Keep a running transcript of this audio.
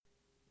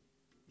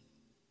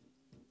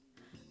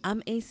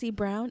I'm AC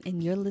Brown,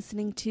 and you're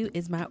listening to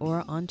Is My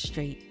Aura On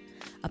Straight,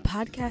 a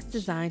podcast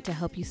designed to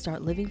help you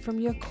start living from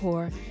your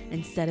core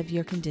instead of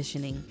your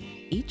conditioning.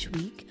 Each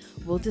week,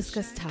 we'll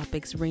discuss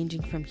topics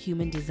ranging from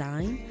human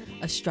design,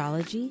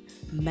 astrology,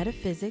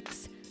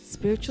 metaphysics,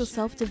 spiritual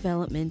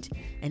self-development,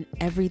 and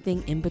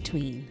everything in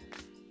between.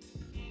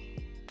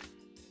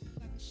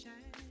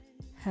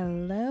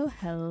 Hello,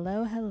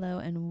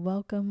 and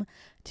welcome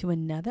to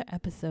another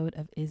episode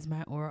of Is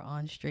My Aura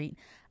On Straight.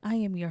 I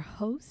am your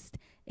host,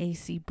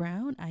 AC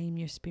Brown. I am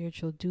your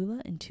spiritual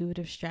doula,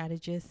 intuitive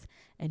strategist,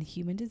 and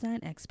human design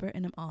expert,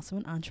 and I'm also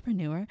an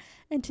entrepreneur.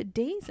 And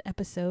today's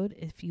episode,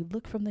 if you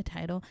look from the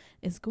title,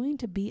 is going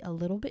to be a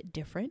little bit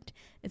different.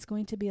 It's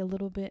going to be a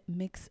little bit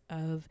mix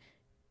of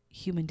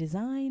human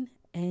design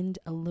and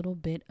a little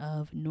bit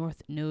of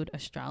North Node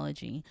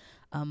astrology.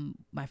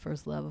 My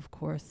first love, of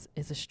course,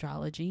 is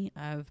astrology.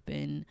 I've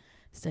been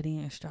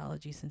studying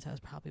astrology since I was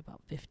probably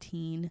about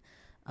 15,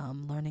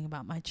 learning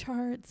about my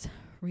charts,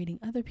 reading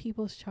other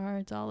people's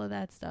charts, all of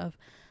that stuff.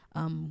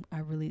 I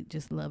really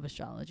just love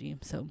astrology.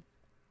 So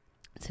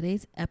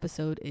today's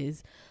episode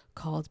is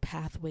called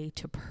Pathway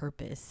to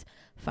Purpose,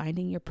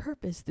 Finding Your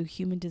Purpose Through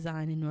Human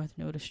Design and North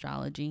Node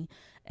Astrology.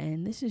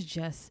 And this is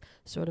just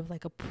sort of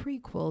like a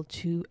prequel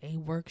to a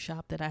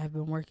workshop that I have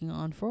been working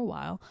on for a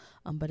while,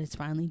 but it's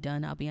finally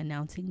done. I'll be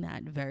announcing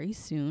that very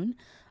soon.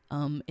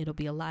 It'll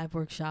be a live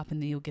workshop,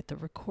 and then you'll get the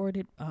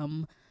recorded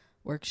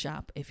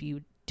workshop if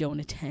you don't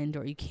attend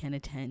or you can't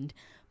attend.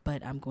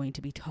 But I'm going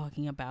to be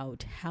talking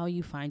about how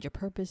you find your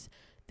purpose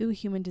through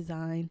human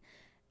design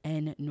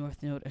and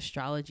North Node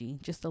astrology,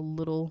 just a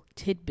little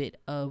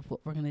tidbit of what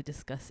we're going to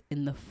discuss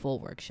in the full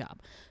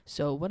workshop.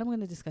 So what I'm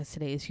going to discuss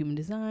today is human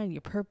design,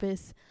 your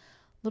purpose,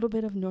 a little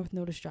bit of North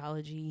Node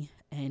astrology,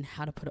 and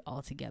how to put it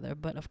all together.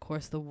 But of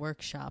course, the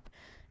workshop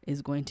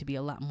is going to be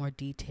a lot more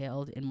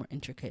detailed and more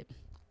intricate.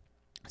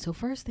 So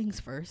first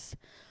things first,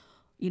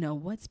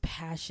 what's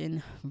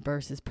passion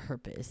versus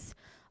purpose?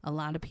 A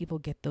lot of people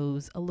get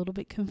those a little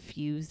bit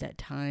confused at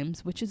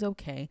times, which is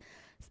okay.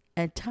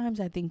 At times,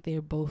 I think they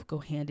both go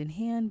hand in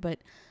hand, but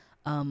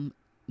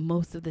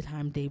most of the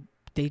time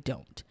they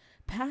don't.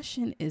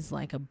 Passion is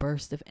like a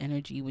burst of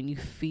energy when you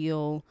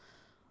feel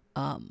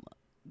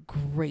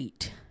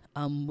great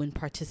when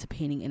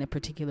participating in a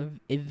particular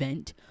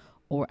event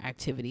or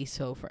activity.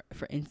 So,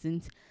 for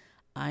instance,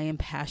 I am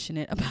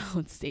passionate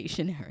about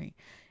stationery.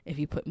 If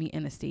you put me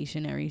in a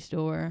stationery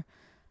store,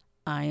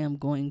 I am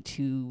going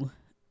to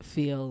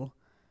feel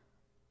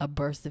a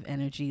burst of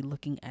energy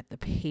looking at the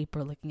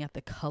paper, looking at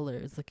the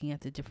colors, looking at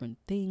the different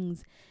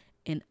things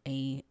in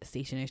a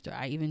stationery store.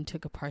 I even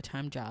took a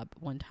part-time job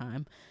one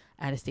time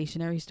at a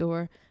stationery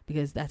store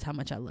because that's how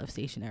much I love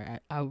stationery.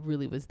 I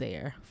really was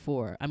there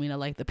I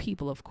like the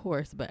people, of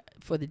course, but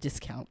for the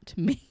discount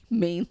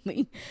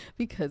mainly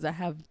because I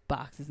have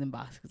boxes and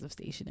boxes of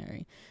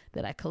stationery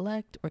that I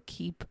collect or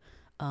keep.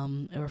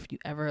 Or if you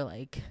ever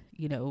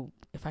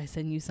if I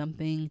send you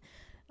something,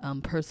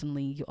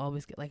 personally, you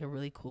always get like a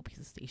really cool piece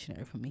of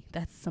stationery from me.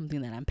 That's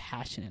something that I'm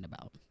passionate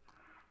about.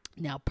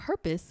 Now,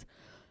 purpose,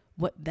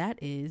 what that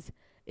is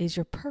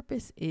your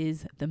purpose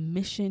is the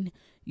mission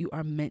you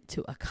are meant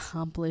to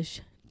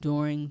accomplish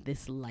during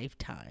this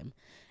lifetime.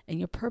 And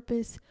your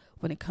purpose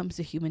when it comes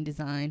to human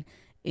design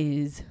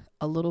is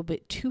a little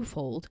bit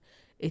twofold.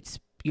 It's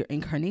your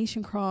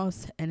incarnation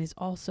cross, and it's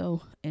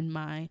also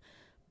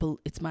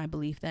it's my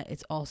belief that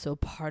it's also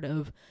part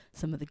of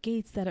some of the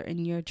gates that are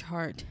in your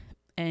chart.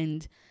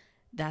 And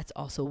that's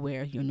also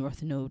where your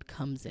North Node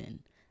comes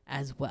in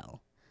as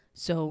well.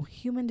 So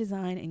human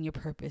design and your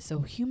purpose. So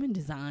human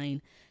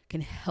design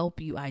can help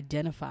you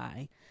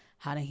identify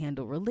how to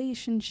handle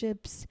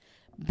relationships,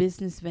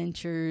 business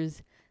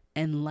ventures,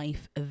 and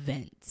life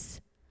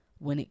events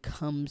when it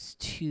comes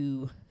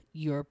to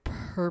your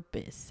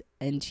purpose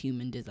and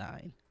human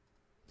design.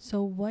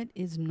 So what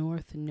is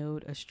North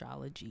Node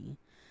astrology?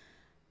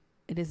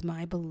 It is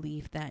my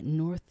belief that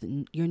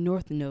your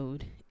North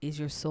Node is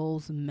your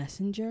soul's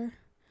messenger.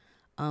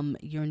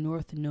 Your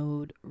North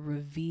Node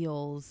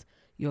reveals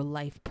your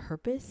life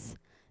purpose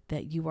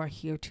that you are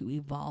here to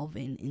evolve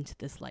into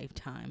this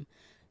lifetime.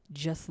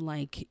 Just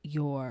like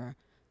your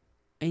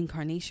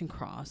incarnation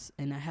cross,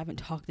 and I haven't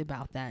talked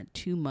about that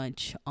too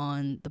much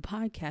on the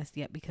podcast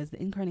yet because the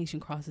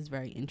incarnation cross is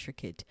very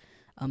intricate.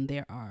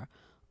 There are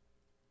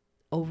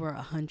over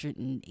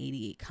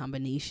 188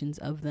 combinations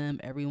of them.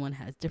 Everyone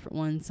has different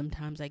ones.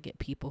 Sometimes I get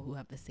people who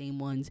have the same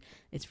ones.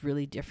 It's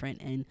really different.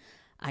 And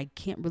I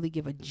can't really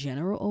give a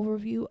general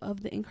overview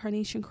of the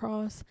incarnation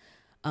cross,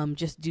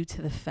 just due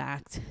to the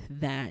fact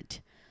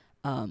that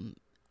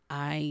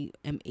I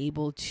am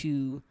able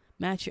to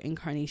match your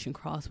incarnation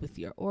cross with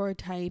your aura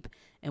type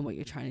and what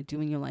you're trying to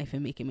do in your life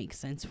and make it make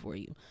sense for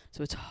you.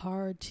 So it's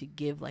hard to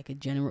give like a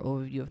general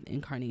overview of the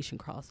incarnation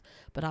cross,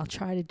 but I'll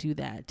try to do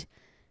that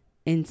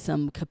in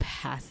some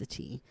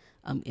capacity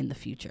in the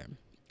future.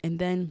 And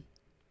then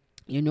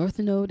your North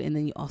Node, and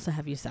then you also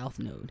have your South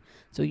Node.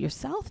 So your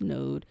South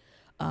Node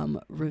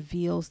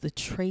reveals the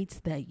traits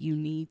that you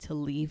need to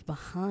leave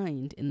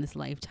behind in this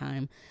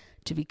lifetime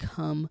to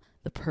become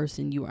the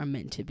person you are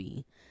meant to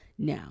be.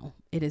 Now,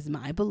 it is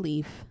my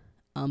belief,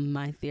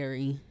 my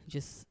theory,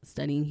 just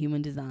studying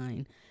human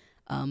design,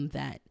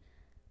 that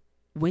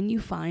when you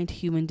find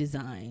human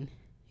design,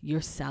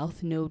 your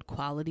South Node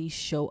qualities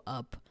show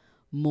up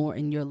more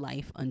in your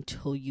life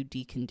until you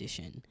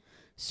decondition.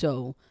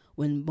 So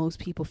when most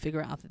people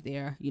figure out that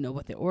they're,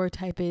 what their aura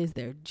type is,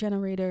 their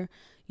generator,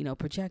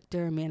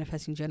 projector,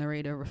 manifesting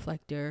generator,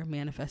 reflector,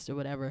 manifestor,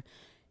 whatever,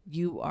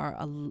 you are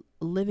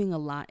living a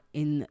lot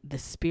in the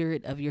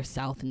spirit of your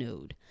South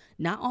Node.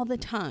 Not all the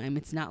time.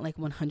 It's not like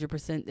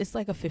 100%. It's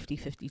like a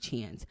 50-50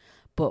 chance.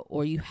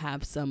 Or you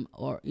have some,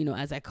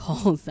 as I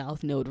call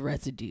South Node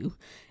residue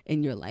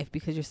in your life,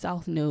 because your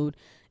South Node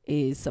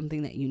is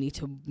something that you need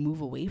to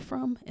move away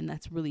from. And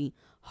that's really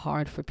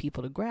hard for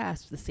people to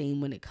grasp. The same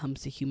when it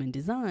comes to human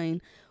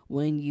design,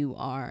 when you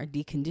are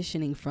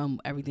deconditioning from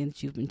everything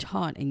that you've been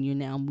taught and you're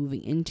now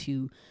moving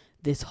into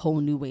this whole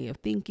new way of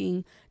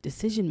thinking,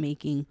 decision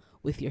making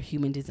with your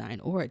human design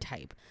aura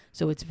type.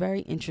 So it's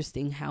very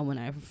interesting how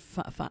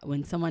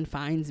when someone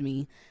finds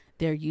me,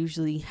 they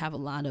usually have a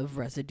lot of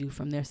residue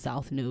from their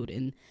South Node,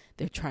 and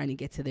they're trying to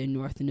get to their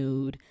North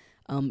Node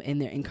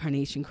and their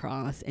incarnation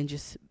cross and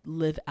just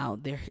live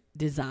out their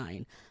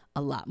design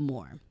a lot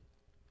more.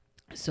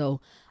 So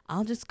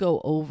I'll just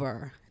go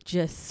over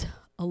just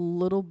a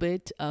little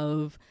bit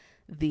of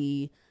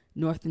the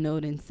North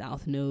Node and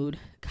South Node,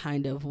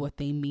 kind of what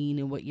they mean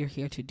and what you're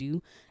here to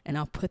do. And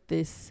I'll put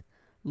this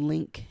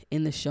link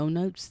in the show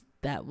notes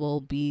that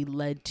will be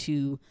led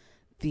to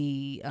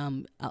the,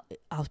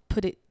 I'll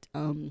put it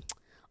on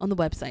the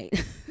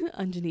website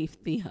underneath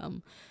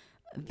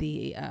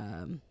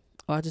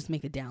or I'll just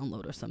make a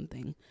download or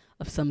something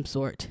of some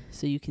sort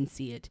so you can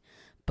see it.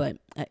 But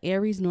an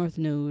Aries North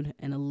Node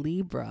and a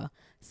Libra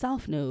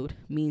South Node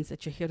means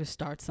that you're here to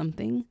start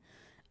something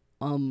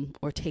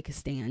or take a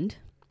stand.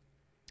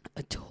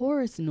 A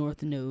Taurus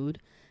North Node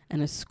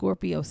and a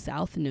Scorpio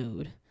South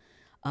Node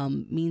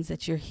means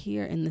that you're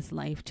here in this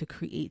life to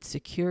create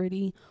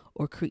security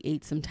or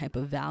create some type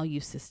of value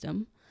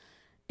system.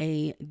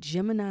 A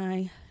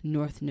Gemini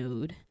North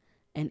Node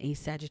and a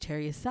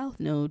Sagittarius South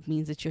Node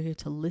means that you're here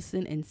to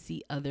listen and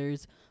see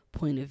others'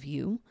 point of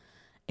view.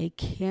 A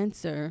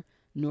Cancer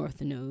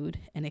North Node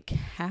and a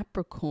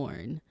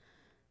Capricorn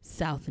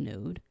South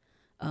Node,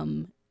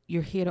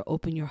 you're here to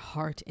open your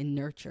heart and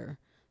nurture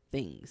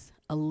things.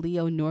 A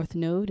Leo North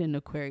Node and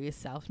Aquarius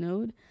South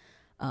Node,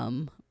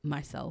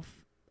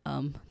 myself,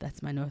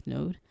 that's my North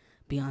Node.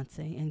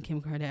 Beyonce and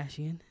Kim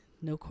Kardashian,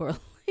 no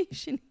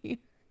correlation here,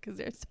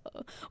 because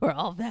we're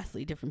all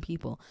vastly different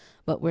people,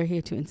 but we're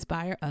here to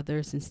inspire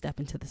others and step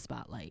into the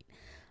spotlight.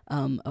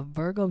 A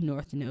Virgo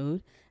North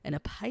Node and a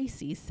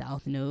Pisces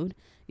South Node,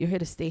 you're here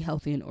to stay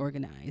healthy and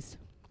organized.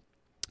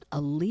 A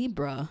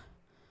Libra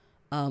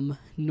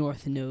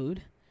North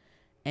Node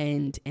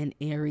and an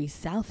Aries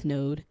South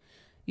Node,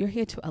 you're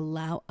here to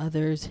allow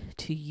others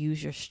to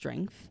use your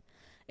strength.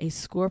 A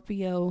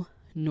Scorpio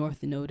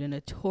North Node and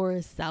a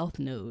Taurus South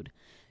Node,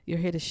 you're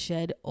here to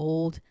shed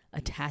old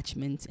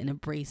attachments and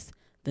embrace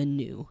the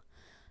new.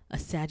 A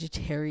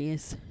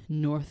Sagittarius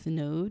North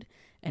Node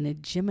and a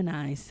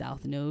Gemini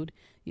South Node,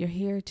 you're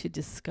here to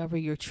discover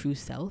your true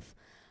self.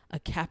 A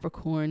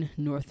Capricorn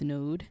North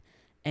Node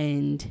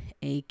and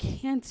a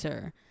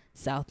Cancer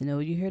South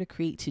Node, you're here to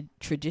create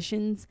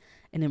traditions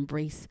and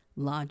embrace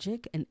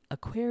logic. An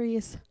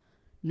Aquarius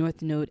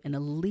North Node and a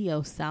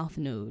Leo South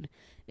Node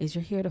is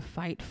you're here to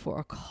fight for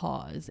a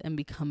cause and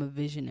become a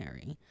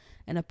visionary.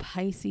 And a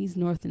Pisces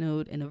North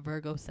Node and a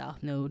Virgo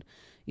South Node,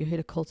 you're here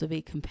to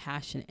cultivate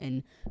compassion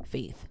and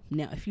faith.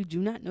 Now, if you do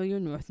not know your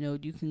North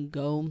Node, you can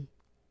go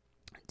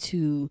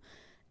to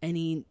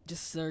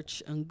just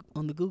search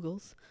on the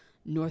Googles,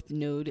 North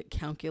Node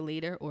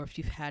calculator, or if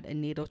you've had a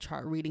natal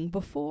chart reading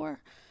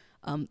before,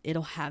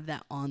 it'll have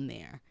that on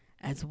there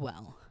as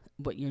well,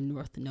 what your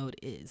North Node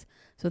is.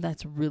 So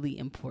that's really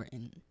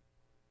important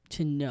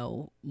to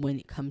know when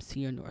it comes to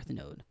your North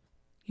Node.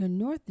 Your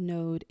North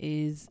Node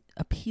is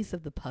a piece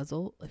of the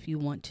puzzle, if you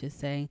want to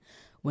say,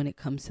 when it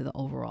comes to the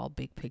overall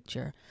big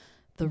picture.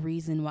 The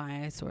reason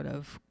why I sort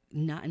of,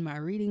 not in my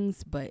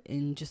readings, but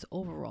in just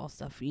overall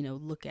stuff,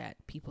 look at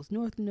people's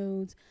North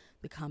Nodes,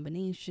 the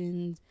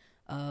combinations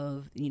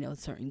of,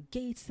 certain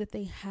gates that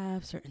they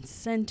have, certain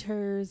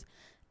centers,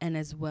 and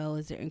as well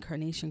as their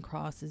incarnation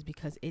crosses,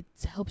 because it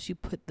helps you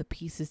put the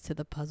pieces to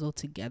the puzzle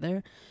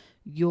together.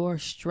 Your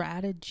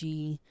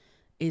strategy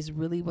is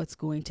really what's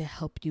going to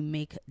help you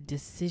make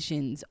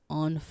decisions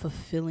on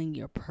fulfilling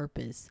your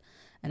purpose.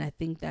 And I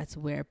think that's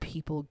where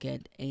people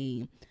get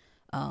a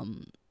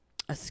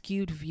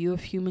skewed view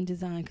of human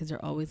design, because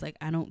they're always like,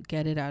 I don't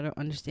get it, I don't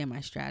understand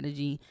my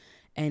strategy,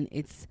 and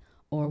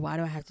or why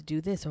do I have to do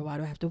this, or why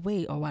do I have to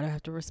wait, or why do I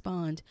have to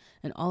respond,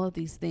 and all of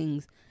these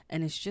things.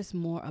 And it's just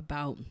more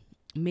about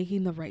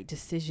making the right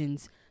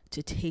decisions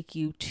to take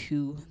you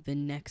to the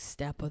next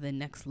step or the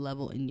next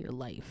level in your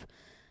life.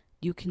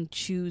 You can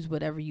choose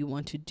whatever you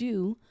want to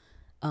do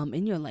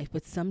in your life,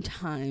 but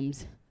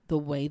sometimes the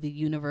way the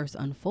universe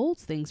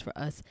unfolds things for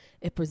us,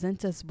 it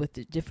presents us with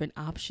the different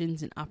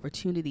options and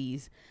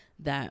opportunities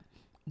that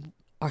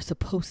are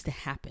supposed to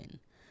happen.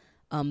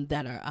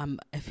 that are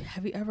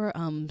have you ever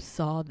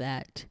saw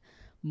that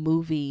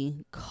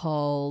movie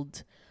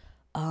called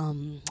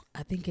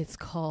I think it's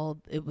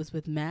called, it was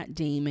with Matt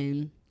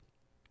Damon,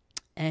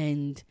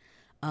 and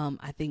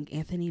I think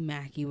Anthony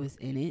Mackie was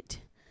in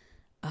it.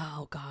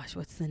 Oh gosh,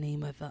 what's the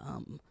name of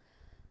oh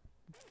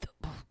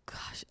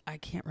gosh, I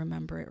can't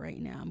remember it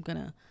right now.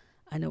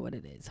 I know what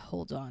it is.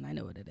 Hold on, I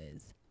know what it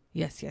is.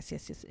 Yes.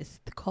 It's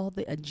called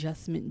The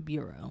Adjustment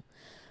Bureau.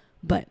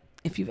 But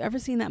if you've ever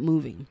seen that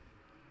movie,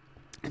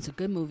 it's a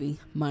good movie,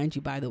 mind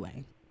you, by the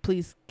way.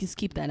 Please just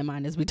keep that in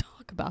mind as we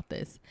talk about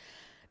this.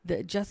 The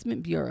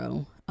Adjustment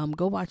Bureau,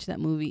 go watch that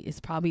movie. It's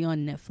probably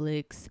on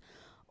Netflix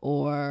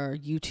or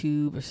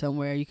YouTube or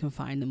somewhere you can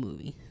find the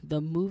movie.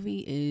 The movie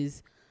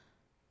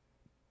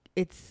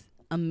it's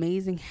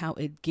amazing how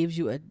it gives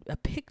you a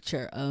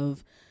picture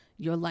of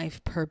your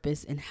life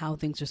purpose and how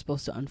things are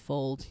supposed to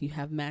unfold. You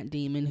have Matt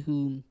Damon,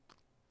 who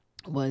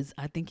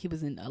I think he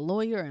was a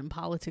lawyer in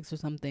politics or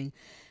something.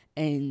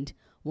 And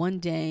one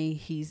day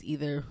he's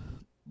either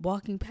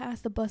walking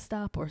past the bus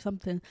stop or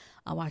something.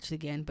 I'll watch it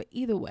again. But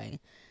either way,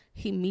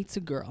 he meets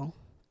a girl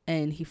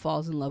and he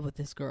falls in love with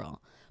this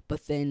girl.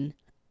 But then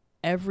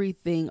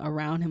everything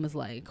around him is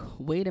like,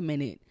 wait a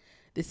minute,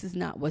 this is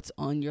not what's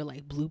on your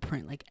like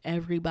blueprint. Like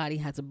everybody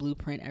has a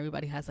blueprint.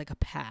 Everybody has like a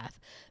path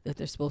that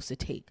they're supposed to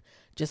take.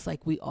 Just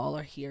like we all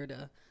are here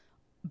to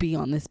be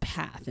on this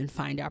path and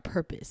find our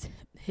purpose.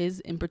 His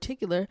in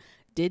particular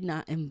did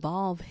not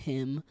involve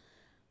him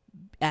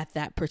at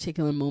that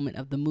particular moment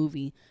of the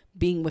movie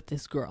being with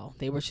this girl.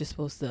 They were just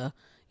supposed to,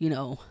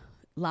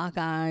 lock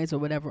eyes or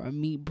whatever, or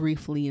meet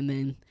briefly, and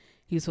then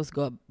he was supposed to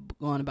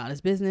go on about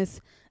his business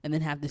and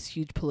then have this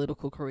huge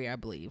political career, I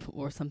believe,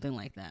 or something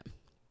like that.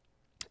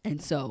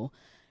 And so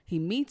he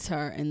meets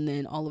her, and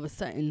then all of a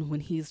sudden when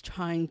he's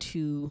trying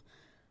to,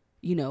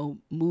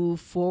 move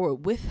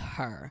forward with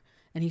her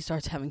and he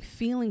starts having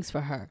feelings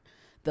for her,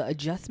 the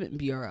Adjustment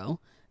Bureau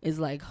is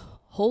like,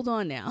 hold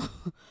on now.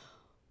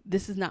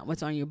 This is not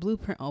what's on your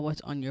blueprint or what's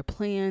on your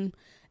plan.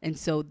 And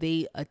so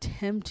they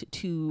attempt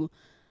to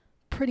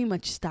pretty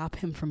much stop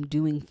him from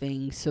doing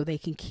things so they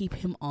can keep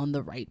him on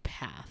the right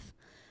path.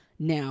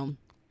 Now,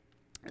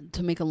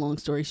 to make a long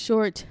story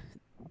short,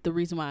 the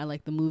reason why I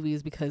like the movie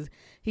is because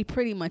he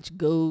pretty much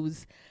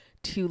goes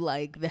to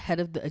like the head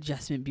of the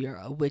Adjustment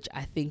Bureau, which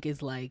I think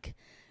is like,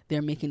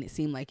 they're making it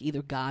seem like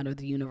either God or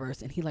the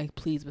universe. And he like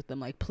pleads with them,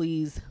 like,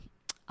 please,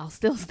 I'll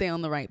still stay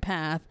on the right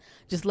path.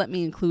 Just let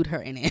me include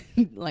her in it,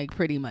 like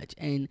pretty much.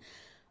 And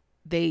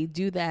they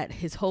do that.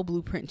 His whole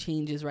blueprint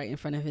changes right in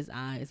front of his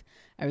eyes.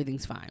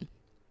 Everything's fine.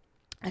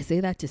 I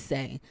say that to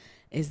say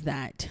is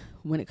that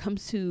when it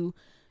comes to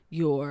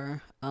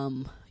your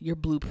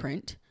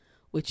blueprint,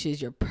 which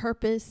is your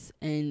purpose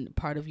and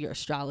part of your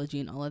astrology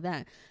and all of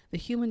that, the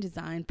human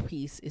design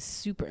piece is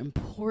super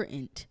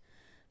important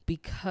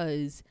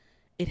because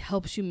it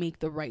helps you make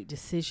the right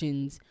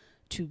decisions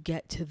to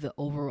get to the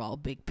overall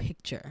big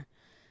picture.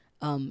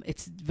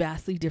 It's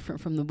vastly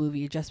different from the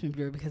movie Adjustment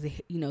Bureau because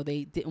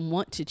they didn't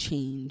want to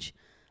change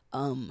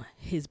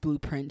his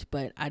blueprint,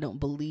 but I don't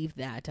believe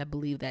that. I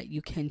believe that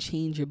you can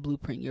change your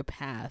blueprint, your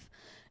path,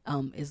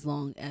 as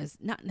long as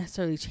not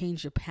necessarily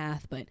change your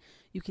path, but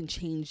you can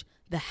change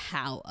the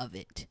how of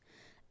it.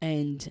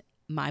 And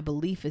my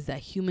belief is that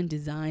human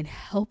design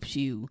helps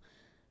you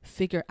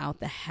figure out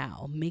the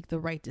how, make the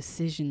right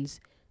decisions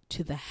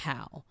to the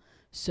how.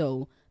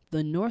 So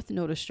the North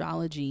Node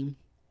astrology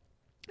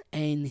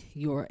and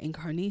your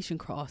incarnation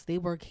cross, they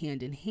work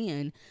hand in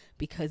hand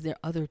because there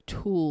are other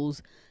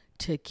tools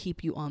to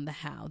keep you on the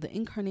how. The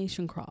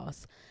incarnation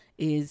cross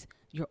is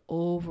your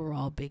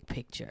overall big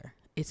picture.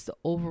 It's the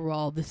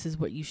overall, this is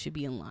what you should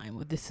be in line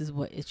with. This is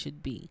what it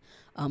should be.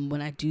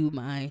 When I do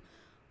my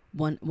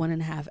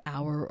 1.5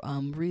 hour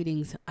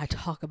readings, I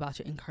talk about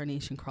your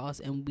incarnation cross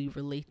and we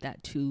relate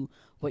that to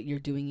what you're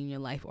doing in your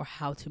life or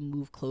how to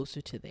move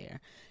closer to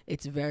there.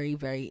 It's very,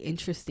 very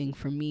interesting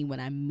for me when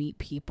I meet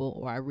people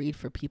or I read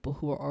for people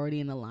who are already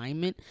in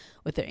alignment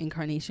with their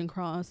incarnation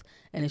cross,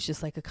 and it's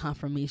just like a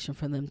confirmation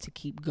for them to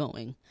keep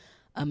going.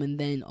 And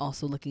then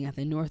also looking at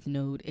the North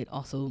Node, it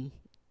also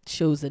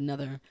shows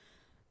another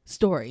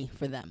story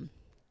for them.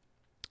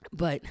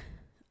 But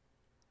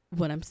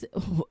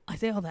I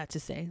say all that to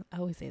say, I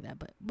always say that,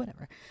 but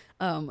whatever,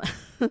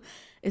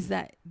 is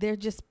that they're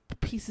just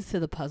pieces to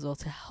the puzzle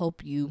to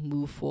help you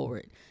move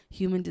forward.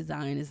 Human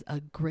design is a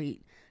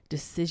great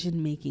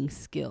decision-making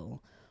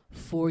skill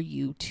for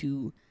you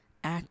to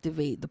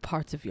activate the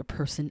parts of your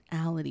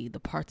personality, the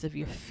parts of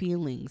your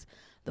feelings,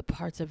 the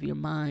parts of your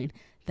mind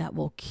that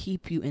will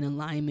keep you in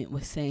alignment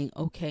with saying,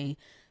 okay,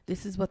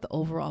 this is what the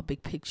overall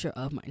big picture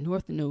of my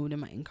North Node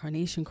and my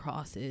incarnation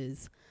cross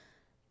is.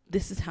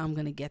 This is how I'm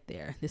going to get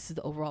there. This is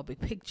the overall big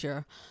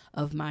picture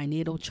of my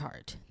natal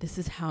chart. This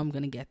is how I'm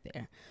going to get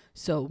there.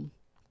 So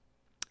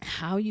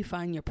how you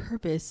find your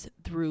purpose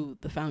through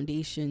the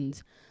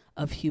foundations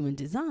of human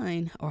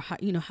design, or how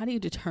do you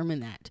determine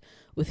that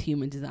with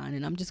human design?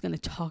 And I'm just going to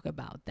talk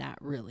about that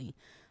really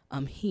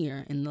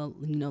here in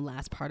the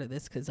last part of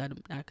this, because I'm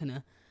not going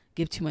to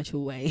give too much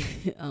away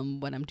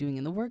what I'm doing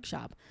in the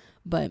workshop.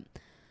 But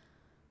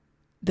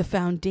the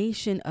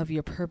foundation of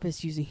your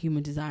purpose using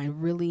human design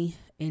really,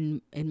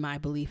 in my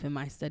belief, in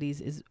my studies,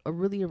 is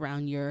really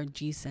around your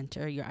G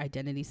center, your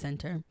identity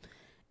center.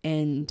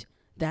 And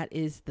that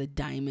is the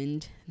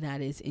diamond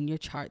that is in your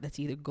chart that's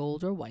either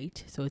gold or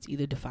white. So it's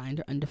either defined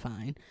or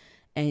undefined.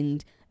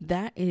 And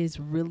that is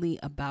really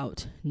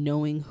about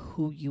knowing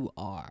who you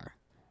are.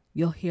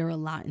 You'll hear a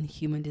lot in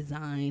human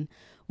design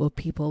where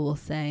people will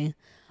say,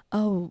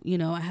 oh,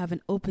 I have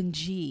an open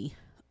G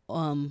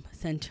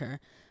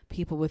center.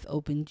 People with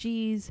open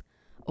Gs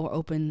or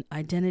open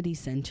identity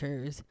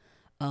centers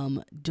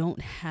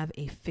don't have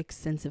a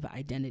fixed sense of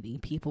identity.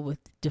 People with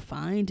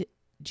defined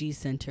G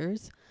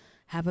centers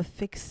have a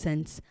fixed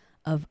sense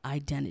of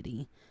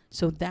identity.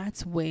 So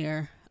that's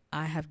where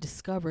I have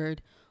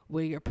discovered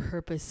where your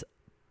purpose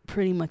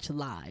pretty much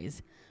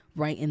lies,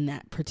 right in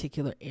that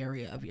particular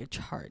area of your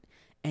chart,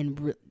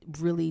 and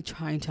really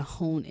trying to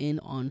hone in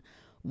on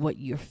what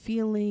you're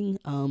feeling,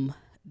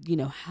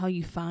 how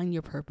you find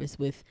your purpose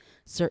with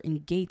certain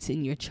gates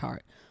in your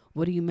chart.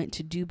 What are you meant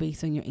to do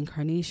based on your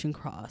incarnation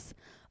cross?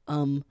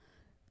 Some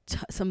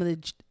of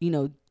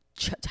the,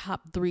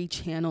 top 3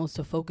 channels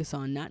to focus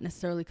on, not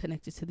necessarily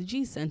connected to the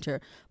G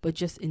center, but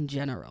just in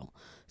general.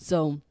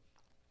 So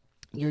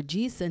your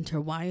G center,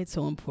 why it's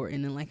so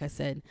important, and like I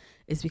said,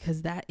 is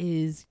because that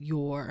is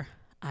your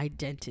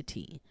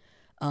identity.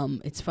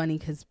 It's funny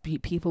because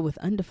people with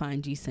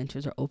undefined G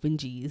centers or open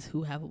Gs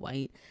who have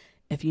white,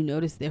 if you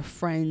notice their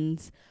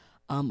friends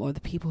or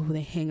the people who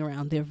they hang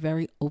around, they're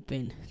very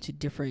open to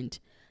different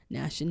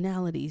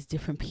nationalities,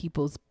 different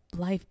people's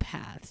life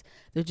paths.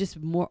 They're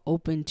just more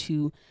open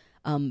to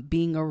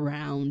being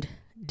around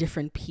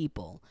different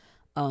people.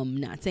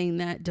 Not saying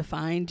that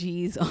defined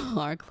Gs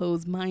are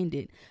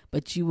closed-minded,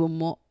 but you will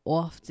more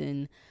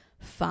often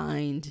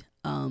find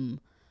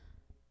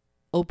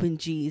open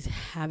Gs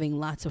having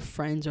lots of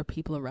friends or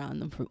people around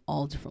them from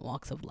all different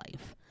walks of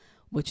life,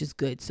 which is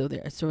good. So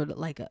they're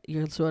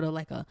you're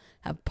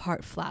have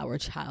part flower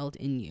child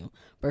in you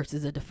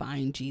versus a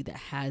defined G that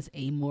has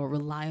a more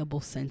reliable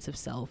sense of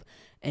self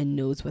and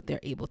knows what they're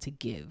able to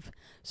give.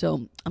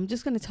 So I'm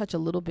just going to touch a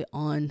little bit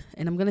on,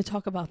 and I'm going to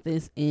talk about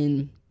this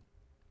in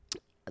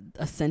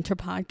a center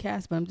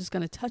podcast, but I'm just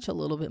going to touch a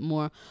little bit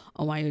more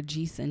on why your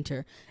G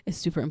center is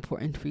super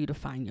important for you to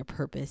find your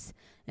purpose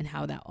and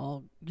how that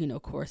all,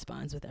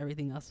 corresponds with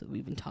everything else that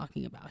we've been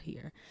talking about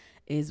here.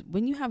 Is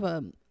when you have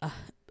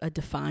a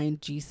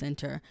defined G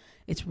center,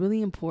 it's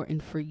really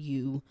important for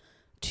you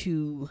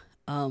to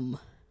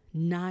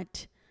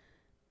not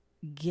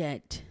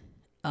get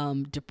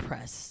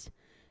depressed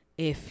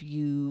if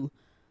you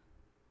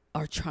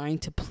are trying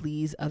to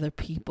please other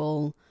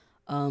people.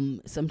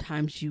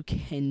 Sometimes you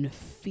can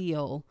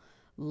feel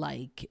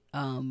like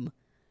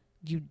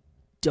you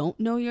don't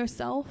know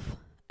yourself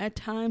at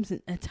times.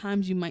 And at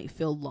times you might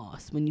feel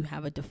lost when you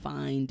have a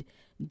defined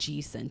G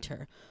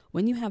center.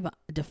 When you have a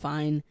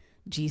defined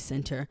G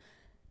center,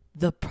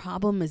 the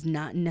problem is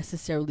not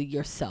necessarily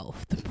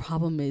yourself. The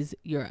problem is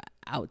your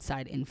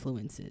outside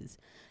influences.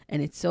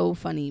 And it's so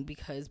funny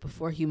because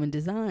before human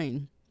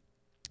design,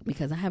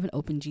 because I have an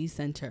open G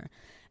center,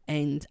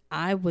 and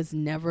I was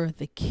never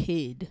the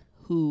kid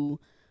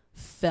who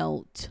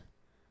felt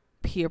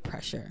peer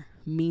pressure,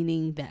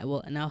 meaning that,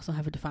 and I also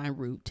have a defined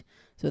root,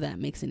 so that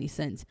makes any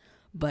sense.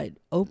 But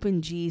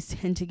open Gs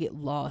tend to get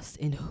lost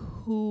in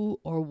who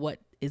or what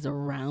is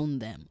around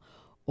them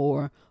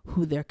or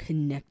who they're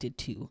connected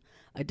to.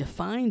 A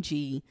defined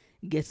G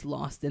gets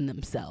lost in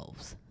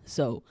themselves.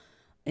 So,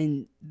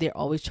 and they're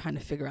always trying to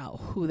figure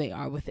out who they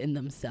are within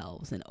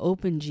themselves. An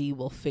open G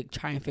will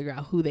try and figure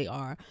out who they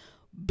are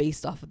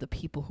based off of the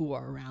people who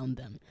are around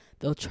them.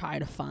 They'll try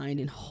to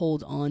find and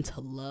hold on to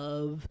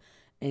love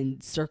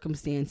and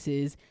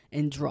circumstances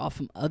and draw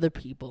from other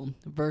people,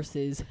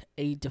 versus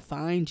a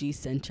defined G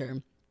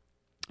center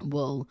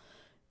will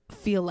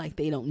feel like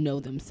they don't know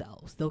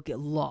themselves. They'll get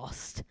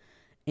lost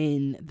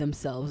in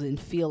themselves and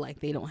feel like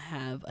they don't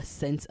have a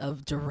sense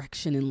of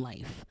direction in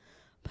life.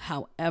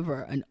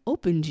 However, an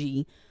open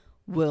G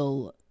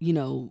will,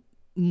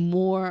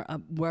 more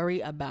worry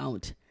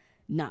about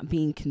not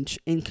being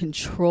in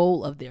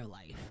control of their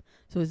life.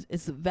 So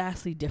it's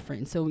vastly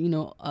different. So,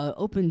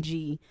 open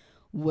G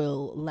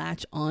will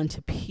latch on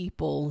to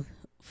people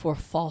for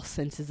false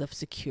senses of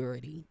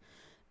security.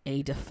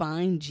 A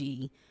defined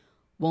G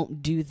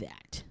won't do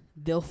that.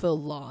 They'll feel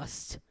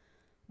lost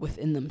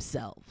within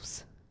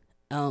themselves.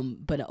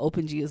 But an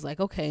open G is like,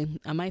 okay,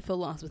 I might feel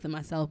lost within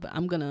myself, but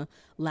I'm going to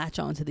latch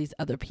on to these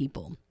other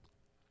people.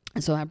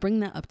 And so I bring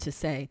that up to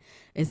say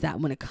is that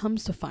when it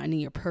comes to finding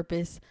your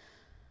purpose,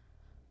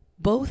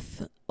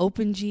 both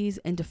open Gs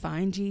and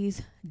defined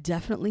Gs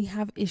definitely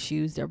have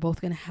issues. They're both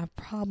going to have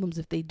problems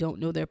if they don't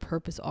know their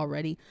purpose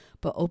already.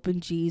 But open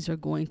Gs are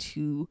going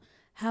to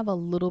have a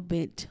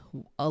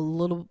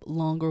little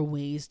longer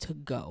ways to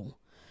go.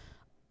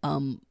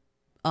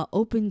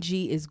 Open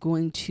G is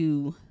going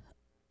to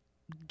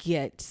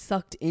get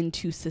sucked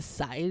into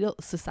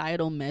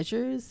societal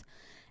measures.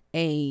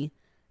 A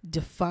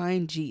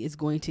defined G is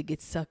going to get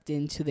sucked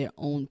into their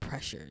own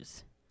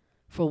pressures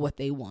for what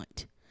they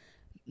want.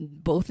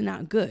 Both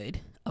not good.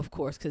 of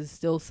course, because it's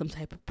still some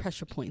type of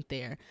pressure point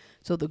there.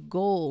 So the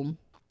goal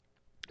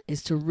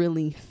is to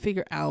really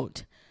figure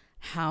out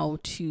how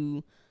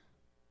to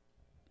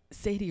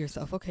say to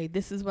yourself, okay,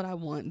 this is what I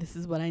want, this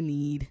is what I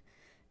need,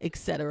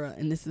 etc.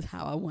 And this is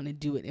how I want to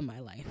do it in my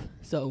life.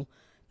 So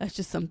that's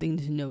just something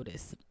to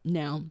notice.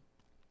 Now,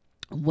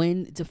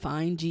 when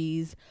defined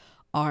G's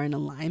are in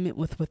alignment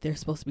with what they're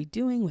supposed to be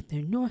doing, with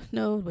their North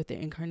Node, with their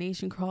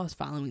incarnation cross,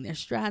 following their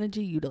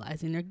strategy,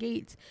 utilizing their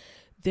gates,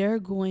 they're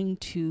going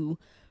to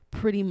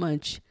pretty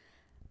much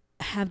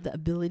have the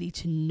ability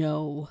to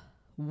know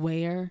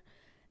where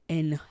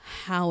and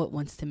how it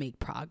wants to make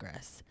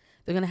progress.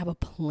 They're going to have a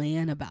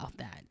plan about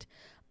that.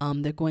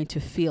 They're going to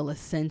feel a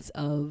sense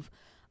of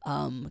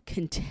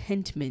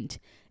contentment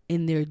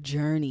in their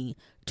journey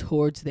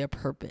towards their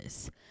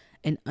purpose.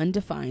 An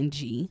undefined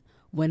G,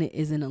 when it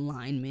is in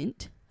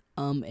alignment,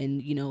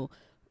 and, you know,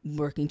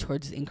 working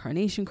towards the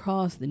incarnation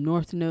cross, the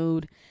North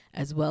Node,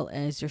 as well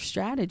as your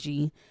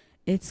strategy,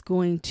 it's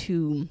going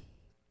to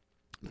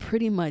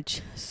pretty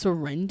much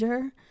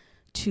surrender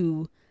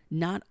to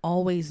not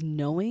always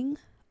knowing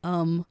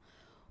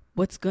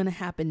what's going to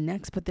happen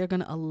next, but they're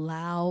going to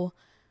allow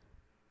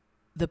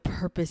the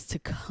purpose to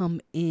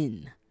come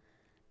in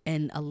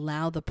and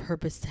allow the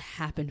purpose to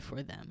happen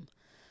for them.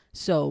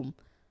 So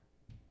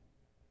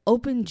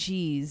open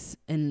G's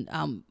and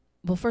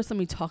well, first let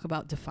me talk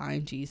about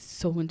defined G's.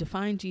 So when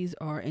defined G's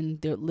are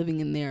and they're living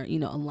in their, you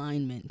know,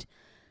 alignment,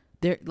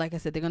 they're, like I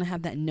said, they're going to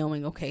have that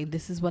knowing, okay,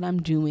 this is what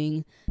I'm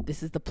doing.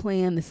 This is the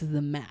plan. This is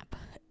the map,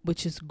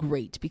 which is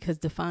great because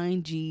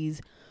defined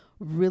G's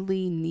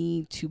really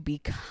need to be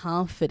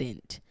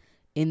confident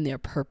in their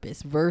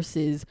purpose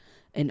versus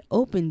an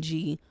open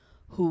G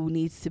who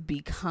needs to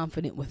be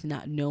confident with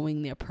not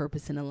knowing their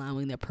purpose and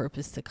allowing their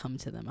purpose to come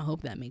to them. I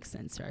hope that makes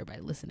sense to everybody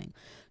listening.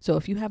 So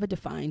if you have a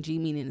defined G,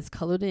 meaning it's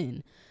colored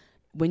in,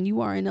 when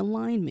you are in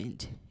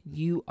alignment,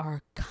 you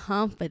are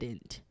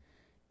confident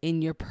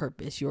in your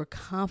purpose. You're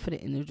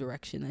confident in the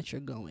direction that you're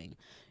going.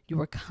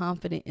 You are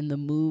confident in the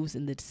moves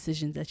and the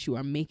decisions that you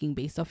are making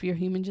based off your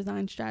human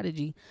design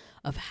strategy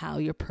of how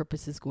your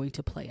purpose is going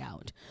to play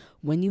out.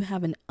 When you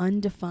have an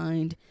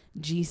undefined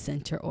G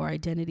center or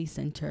identity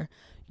center,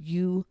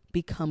 you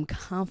become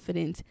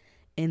confident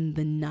in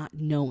the not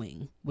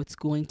knowing what's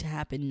going to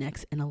happen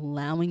next and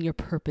allowing your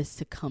purpose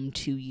to come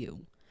to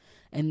you.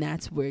 And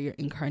that's where your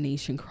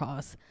incarnation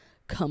cross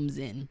comes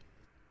in.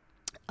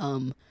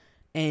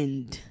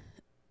 And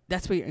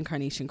that's where your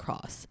incarnation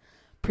cross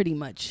pretty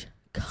much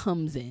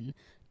comes in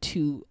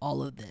to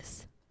all of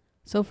this.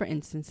 So for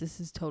instance, this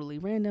is totally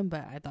random,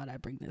 but I thought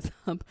I'd bring this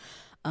up.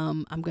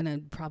 I'm going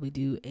to probably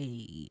do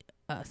a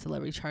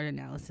celebrity chart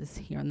analysis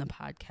here on the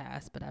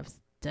podcast, but I've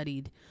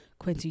studied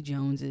Quincy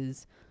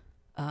Jones's,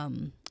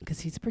 because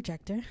he's a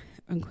projector,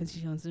 and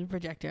Quincy Jones is a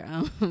projector.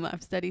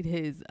 I've studied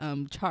his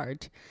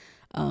chart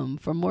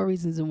for more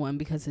reasons than one,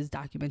 because his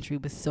documentary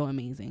was so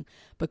amazing.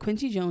 But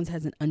Quincy Jones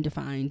has an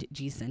undefined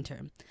G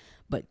center.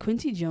 But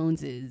Quincy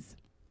Jones's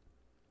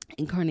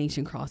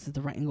incarnation cross is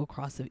the right angle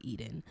cross of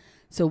Eden.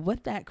 So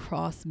what that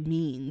cross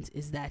means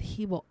is that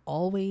he will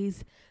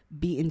always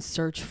be in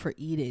search for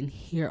Eden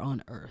here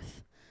on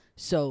earth.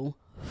 So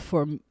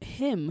for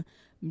him,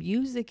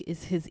 music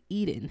is his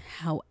Eden.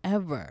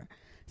 However,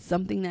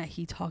 something that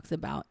he talks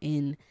about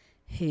in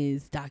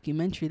his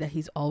documentary that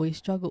he's always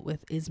struggled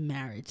with is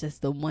marriage. That's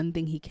the one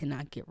thing he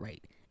cannot get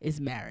right, is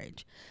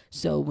marriage.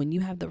 So when you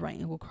have the right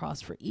angle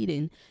cross for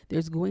Eden,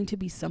 there's going to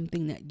be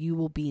something that you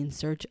will be in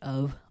search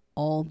of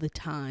all the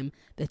time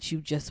that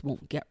you just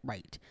won't get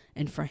right.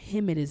 And for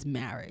him, it is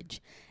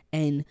marriage.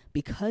 And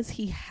because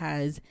he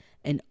has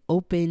an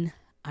open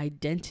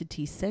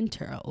identity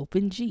center, an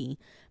open G,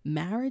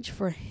 marriage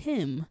for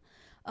him,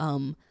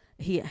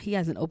 he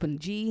has an open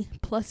G,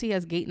 plus he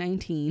has gate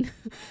 19.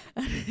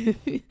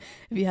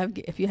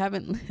 if you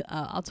haven't,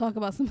 I'll talk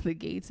about some of the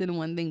gates in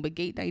one thing, but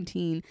gate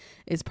 19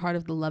 is part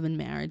of the Love and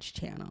Marriage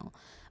channel.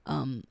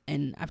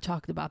 And I've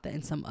talked about that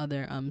in some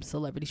other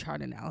celebrity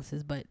chart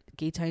analysis, but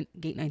gate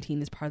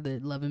 19 is part of the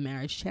Love and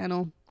Marriage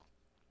channel.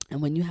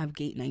 And when you have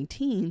gate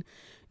 19,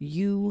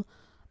 you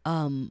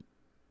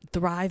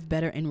thrive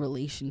better in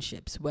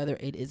relationships, whether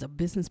it is a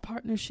business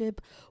partnership,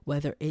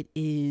 whether it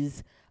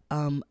is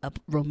a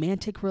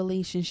romantic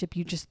relationship,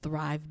 you just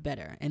thrive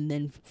better. And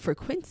then for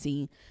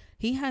Quincy,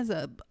 he has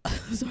a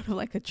sort of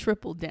like a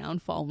triple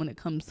downfall when it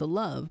comes to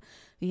love.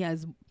 He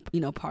has,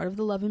 part of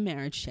the Love and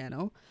Marriage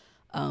channel,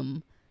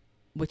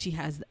 which he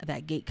has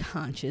that gate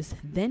conscious.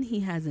 Then he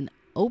has an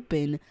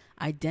open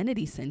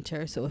identity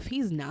center. So if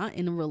he's not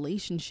in a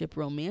relationship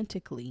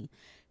romantically,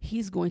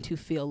 he's going to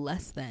feel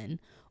less than,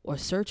 or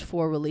search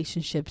for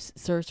relationships,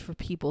 search for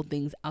people,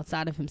 things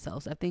outside of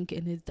himself. So I think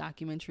in his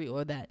documentary,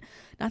 or that,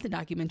 not the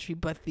documentary,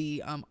 but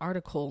the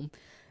article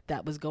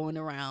that was going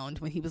around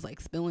when he was like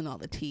spilling all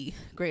the tea.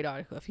 Great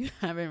article. If you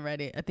haven't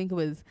read it, I think it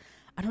was,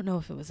 I don't know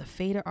if it was a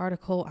Fader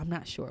article. I'm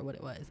not sure what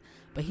it was,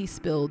 but he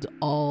spilled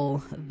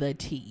all the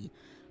tea.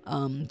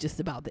 just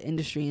about the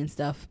industry and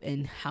stuff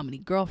and how many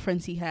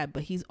girlfriends he had,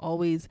 but he's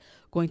always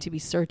going to be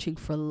searching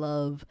for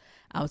love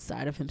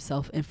outside of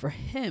himself. And for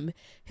him,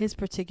 his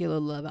particular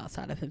love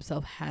outside of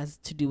himself has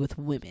to do with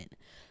women.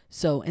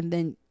 So, and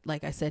then,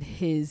 like I said,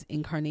 his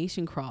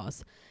incarnation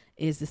cross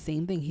is the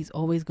same thing. He's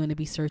always going to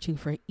be searching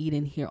for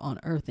Eden here on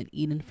earth, and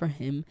Eden for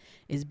him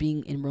is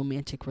being in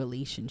romantic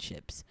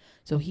relationships.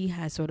 So he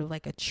has sort of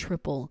like a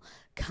triple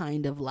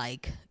kind of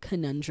like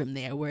conundrum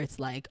there, where it's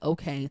like,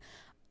 okay,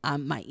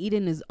 my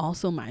Eden is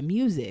also my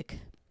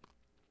music,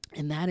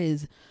 and that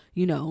is,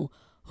 you know,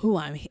 who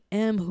I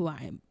am, who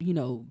I, you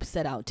know,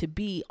 set out to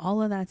be,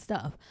 all of that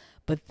stuff.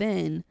 But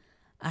then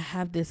I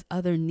have this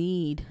other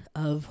need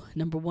of,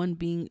 number one,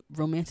 being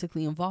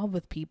romantically involved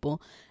with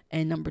people,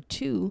 and number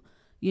two,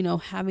 you know,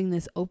 having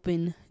this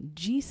open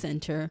G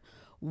center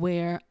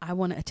where I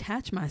want to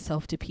attach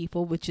myself to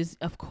people, which is,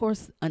 of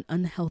course, an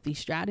unhealthy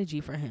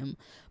strategy for him.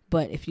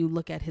 But if you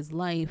look at his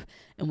life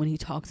and when he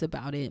talks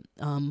about it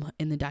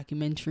in the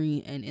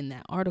documentary and in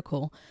that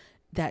article,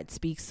 that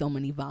speaks so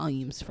many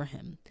volumes for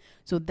him.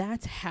 So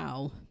that's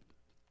how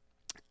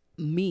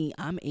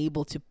I'm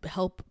able to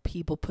help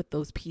people put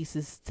those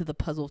pieces to the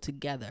puzzle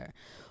together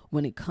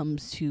when it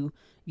comes to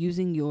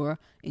using your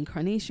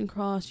incarnation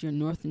cross, your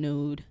north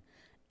node,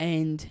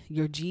 and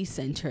your G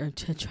center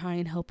to try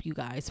and help you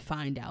guys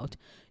find out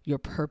your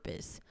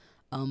purpose.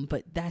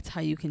 But that's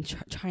how you can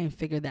try and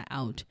figure that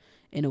out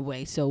in a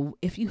way. So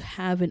if you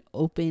have an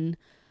open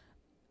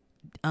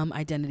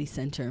identity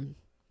center,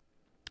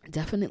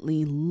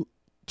 definitely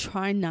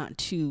try not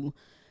to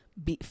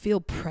feel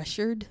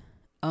pressured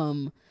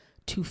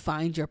to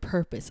find your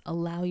purpose.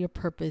 Allow your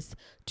purpose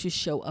to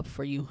show up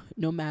for you,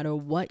 no matter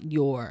what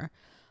your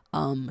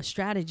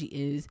strategy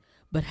is.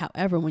 But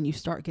however, when you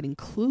start getting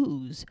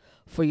clues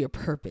for your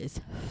purpose,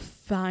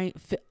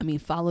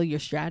 follow your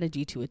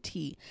strategy to a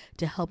T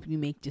to help you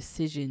make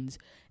decisions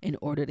in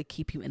order to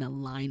keep you in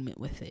alignment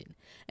with it.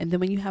 And then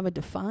when you have a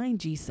defined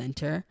G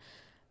center,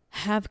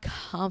 have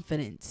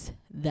confidence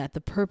that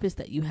the purpose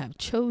that you have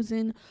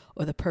chosen,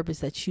 or the purpose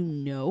that you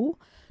know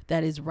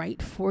that is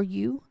right for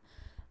you,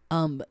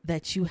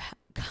 that you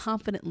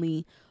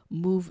confidently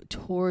move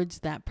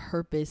towards that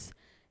purpose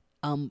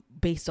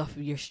based off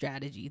of your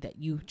strategy, that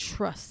you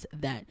trust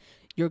that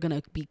you're going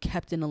to be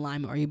kept in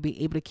alignment, or you'll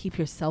be able to keep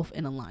yourself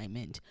in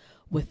alignment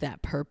with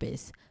that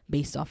purpose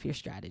based off your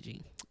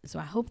strategy. So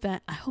I hope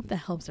that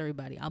helps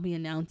everybody. I'll be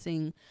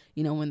announcing,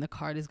 you know, when the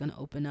card is going to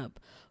open up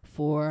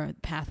for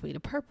Pathway to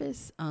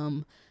Purpose.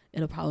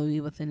 It'll probably be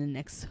within the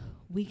next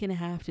week and a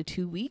half to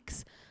 2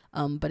 weeks.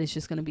 But it's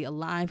just going to be a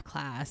live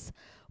class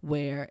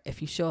where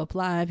if you show up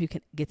live, you can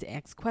get to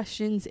ask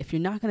questions. If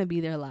you're not going to be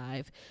there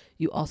live,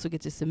 you also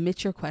get to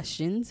submit your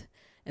questions,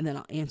 and then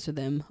I'll answer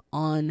them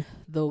on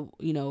the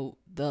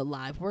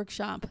live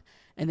workshop,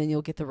 and then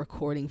you'll get the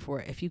recording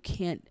for it. If you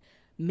can't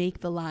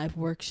make the live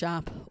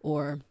workshop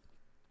or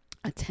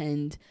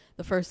attend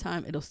the first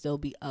time, it'll still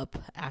be up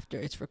after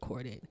it's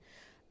recorded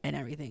and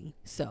everything.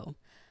 So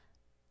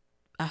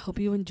I hope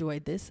you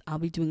enjoyed this. I'll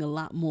be doing a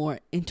lot more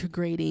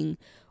integrating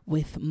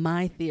with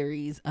my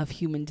theories of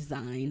human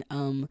design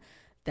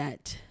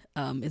that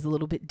is a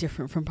little bit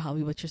different from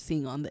probably what you're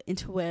seeing on the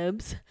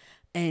interwebs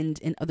and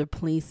in other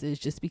places,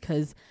 just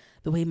because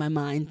the way my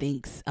mind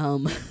thinks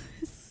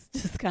is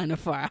just kind of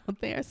far out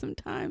there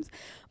sometimes.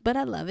 But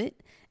I love it,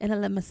 and I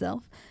love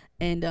myself,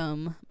 and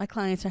my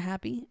clients are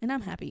happy, and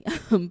I'm happy.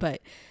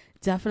 But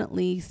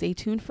definitely stay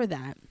tuned for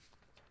that.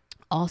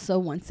 Also,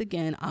 once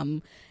again,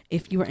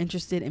 if you are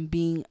interested in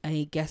being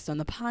a guest on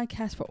the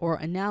podcast for oral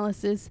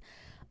analysis,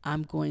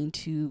 I'm going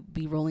to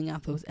be rolling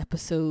out those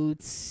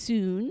episodes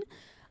soon.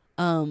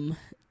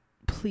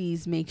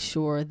 Please make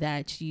sure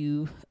that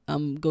you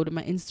go to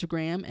my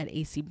Instagram at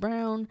AC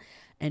Brown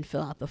and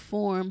fill out the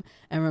form.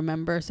 And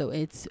remember, so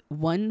it's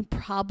one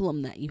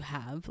problem that you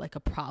have, like a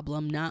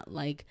problem, not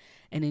like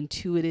an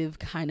intuitive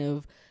kind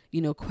of,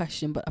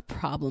 question, but a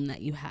problem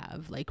that you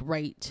have. Like,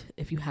 write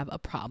if you have a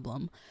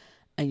problem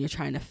and you're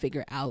trying to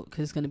figure out,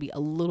 because it's going to be a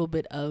little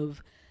bit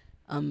of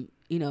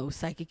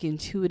psychic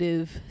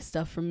intuitive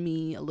stuff from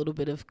me, a little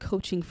bit of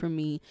coaching from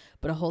me,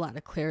 but a whole lot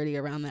of clarity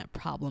around that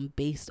problem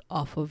based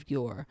off of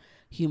your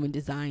human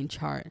design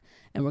chart.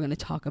 And we're going to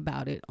talk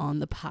about it on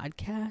the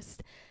podcast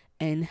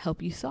and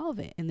help you solve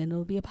it. And then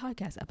it'll be a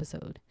podcast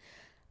episode.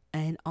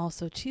 And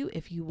also too,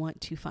 if you want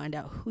to find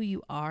out who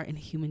you are in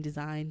human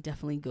design,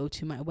 definitely go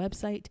to my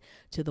website,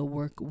 to the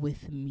Work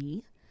With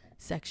Me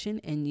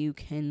section, and you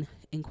can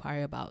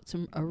inquire about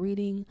a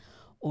reading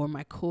or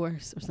my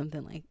course or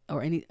something like,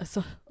 or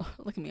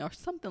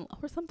something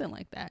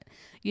like that.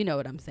 You know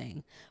what I'm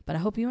saying. But I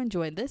hope you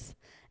enjoyed this.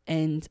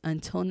 And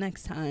until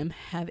next time,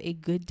 have a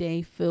good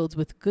day filled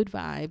with good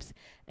vibes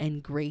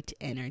and great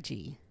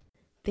energy.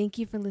 Thank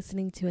you for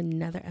listening to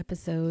another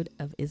episode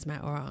of Is My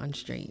Aura on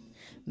Straight?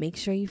 Make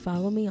sure you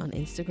follow me on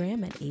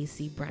Instagram at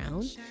AC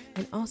Brown,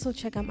 and also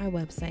check out my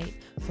website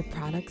for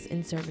products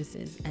and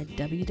services at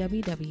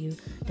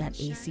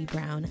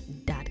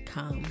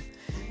www.acbrown.com.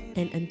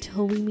 And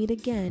until we meet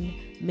again,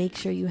 make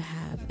sure you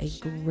have a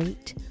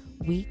great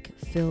week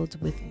filled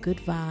with good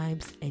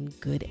vibes and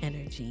good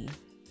energy.